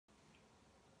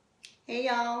Hey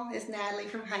y'all, it's Natalie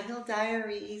from High Heel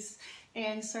Diaries.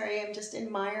 And sorry, I'm just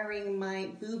admiring my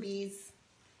boobies.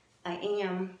 I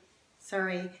am.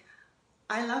 Sorry.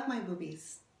 I love my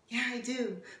boobies. Yeah, I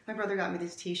do. My brother got me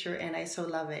this t-shirt and I so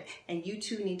love it. And you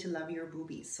too need to love your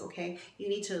boobies, okay? You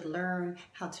need to learn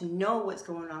how to know what's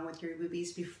going on with your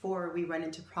boobies before we run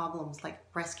into problems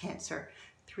like breast cancer.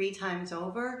 3 times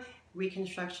over,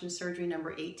 reconstruction surgery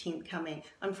number 18 coming.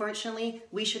 Unfortunately,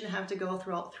 we shouldn't have to go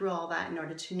through all that in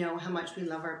order to know how much we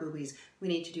love our boobies. We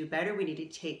need to do better. We need to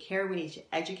take care. We need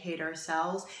to educate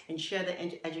ourselves and share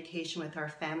the education with our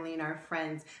family and our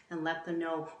friends and let them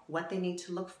know what they need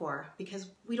to look for,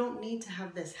 because we don't need to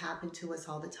have this happen to us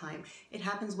all the time. It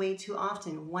happens way too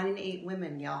often. 1 in 8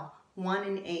 women, y'all. 1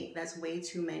 in 8, that's way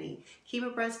too many.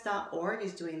 KeepAbreast.org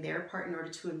is doing their part in order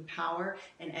to empower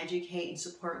and educate and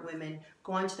support women.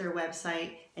 Go onto their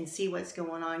website and see what's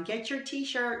going on. Get your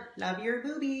t-shirt. Love your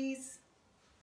boobies.